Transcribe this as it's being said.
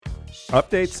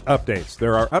Updates, updates.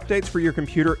 There are updates for your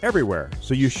computer everywhere,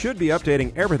 so you should be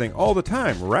updating everything all the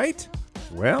time, right?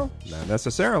 Well, not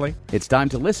necessarily. It's time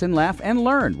to listen, laugh, and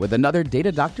learn with another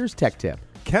Data Doctor's Tech Tip.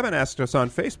 Kevin asked us on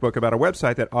Facebook about a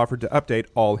website that offered to update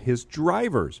all his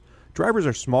drivers. Drivers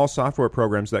are small software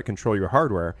programs that control your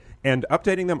hardware, and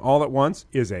updating them all at once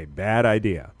is a bad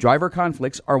idea. Driver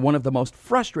conflicts are one of the most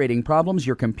frustrating problems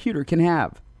your computer can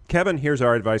have. Kevin, here's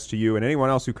our advice to you and anyone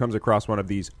else who comes across one of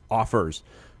these offers.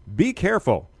 Be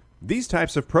careful. These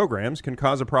types of programs can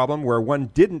cause a problem where one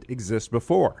didn't exist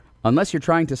before. Unless you're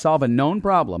trying to solve a known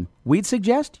problem, we'd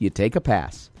suggest you take a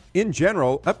pass. In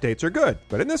general, updates are good,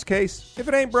 but in this case, if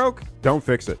it ain't broke, don't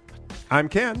fix it. I'm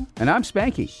Ken. And I'm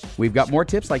Spanky. We've got more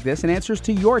tips like this and answers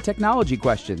to your technology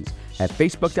questions at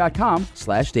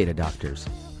facebook.com/datadoctors.